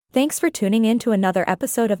Thanks for tuning in to another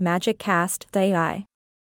episode of Magic Cast, the AI.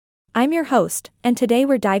 I'm your host, and today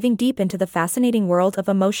we're diving deep into the fascinating world of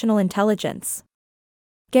emotional intelligence.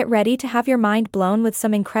 Get ready to have your mind blown with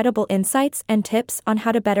some incredible insights and tips on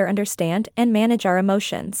how to better understand and manage our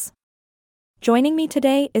emotions. Joining me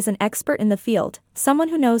today is an expert in the field, someone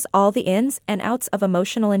who knows all the ins and outs of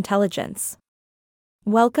emotional intelligence.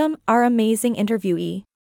 Welcome, our amazing interviewee.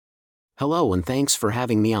 Hello, and thanks for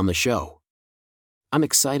having me on the show. I'm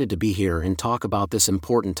excited to be here and talk about this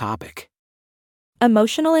important topic.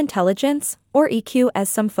 Emotional intelligence, or EQ as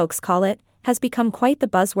some folks call it, has become quite the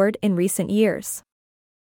buzzword in recent years.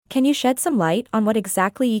 Can you shed some light on what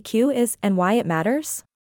exactly EQ is and why it matters?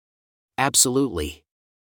 Absolutely.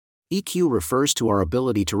 EQ refers to our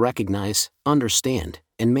ability to recognize, understand,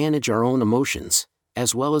 and manage our own emotions,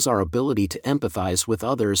 as well as our ability to empathize with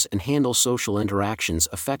others and handle social interactions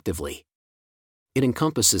effectively. It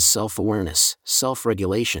encompasses self-awareness,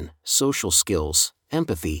 self-regulation, social skills,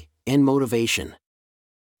 empathy, and motivation.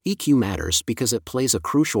 EQ matters because it plays a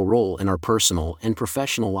crucial role in our personal and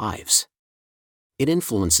professional lives. It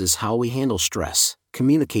influences how we handle stress,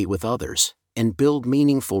 communicate with others, and build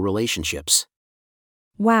meaningful relationships.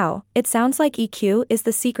 Wow, it sounds like EQ is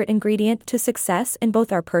the secret ingredient to success in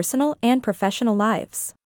both our personal and professional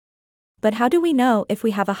lives. But how do we know if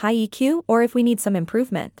we have a high EQ or if we need some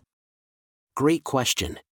improvement? Great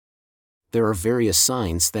question. There are various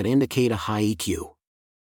signs that indicate a high EQ.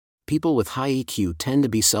 People with high EQ tend to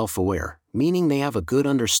be self-aware, meaning they have a good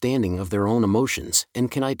understanding of their own emotions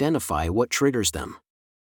and can identify what triggers them.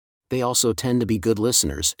 They also tend to be good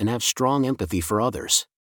listeners and have strong empathy for others.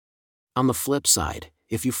 On the flip side,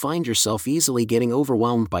 if you find yourself easily getting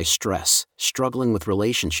overwhelmed by stress, struggling with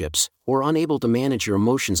relationships, or unable to manage your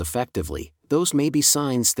emotions effectively, those may be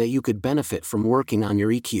signs that you could benefit from working on your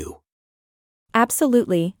EQ.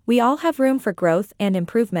 Absolutely, we all have room for growth and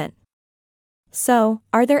improvement. So,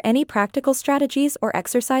 are there any practical strategies or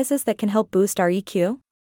exercises that can help boost our EQ?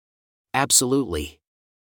 Absolutely.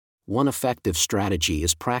 One effective strategy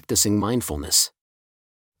is practicing mindfulness.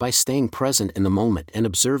 By staying present in the moment and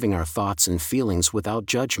observing our thoughts and feelings without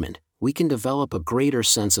judgment, we can develop a greater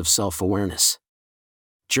sense of self-awareness.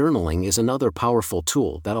 Journaling is another powerful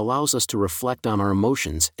tool that allows us to reflect on our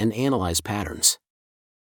emotions and analyze patterns.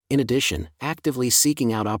 In addition, actively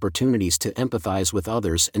seeking out opportunities to empathize with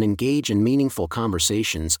others and engage in meaningful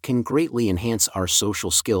conversations can greatly enhance our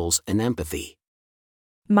social skills and empathy.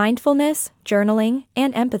 Mindfulness, journaling,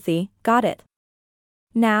 and empathy, got it.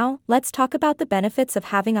 Now, let's talk about the benefits of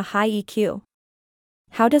having a high EQ.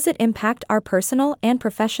 How does it impact our personal and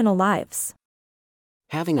professional lives?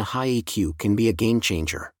 Having a high EQ can be a game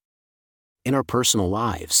changer. In our personal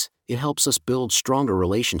lives, it helps us build stronger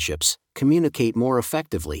relationships, communicate more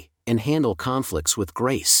effectively, and handle conflicts with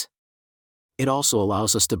grace. It also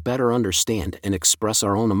allows us to better understand and express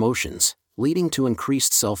our own emotions, leading to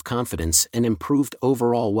increased self-confidence and improved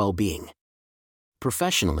overall well-being.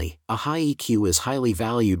 Professionally, a high EQ is highly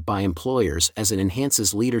valued by employers as it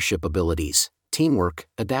enhances leadership abilities, teamwork,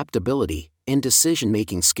 adaptability, and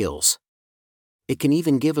decision-making skills. It can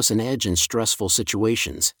even give us an edge in stressful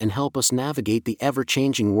situations and help us navigate the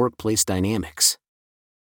ever-changing workplace dynamics.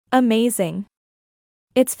 Amazing.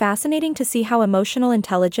 It's fascinating to see how emotional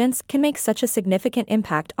intelligence can make such a significant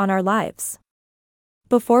impact on our lives.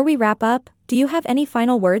 Before we wrap up, do you have any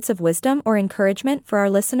final words of wisdom or encouragement for our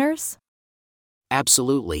listeners?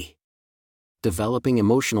 Absolutely. Developing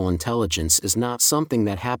emotional intelligence is not something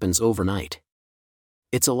that happens overnight.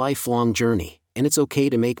 It's a lifelong journey, and it's okay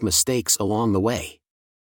to make mistakes along the way.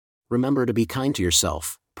 Remember to be kind to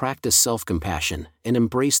yourself, practice self-compassion, and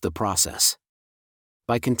embrace the process.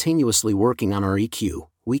 By continuously working on our EQ,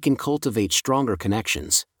 we can cultivate stronger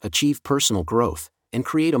connections, achieve personal growth, and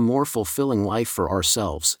create a more fulfilling life for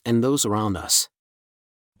ourselves and those around us.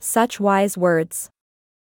 Such wise words.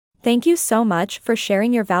 Thank you so much for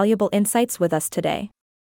sharing your valuable insights with us today.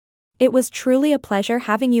 It was truly a pleasure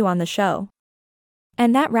having you on the show.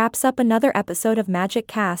 And that wraps up another episode of Magic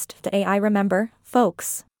Cast, the AI. Remember,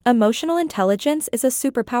 folks, emotional intelligence is a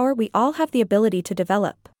superpower we all have the ability to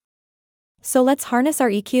develop. So let's harness our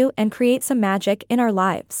EQ and create some magic in our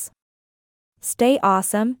lives. Stay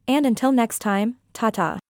awesome, and until next time,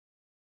 ta-ta.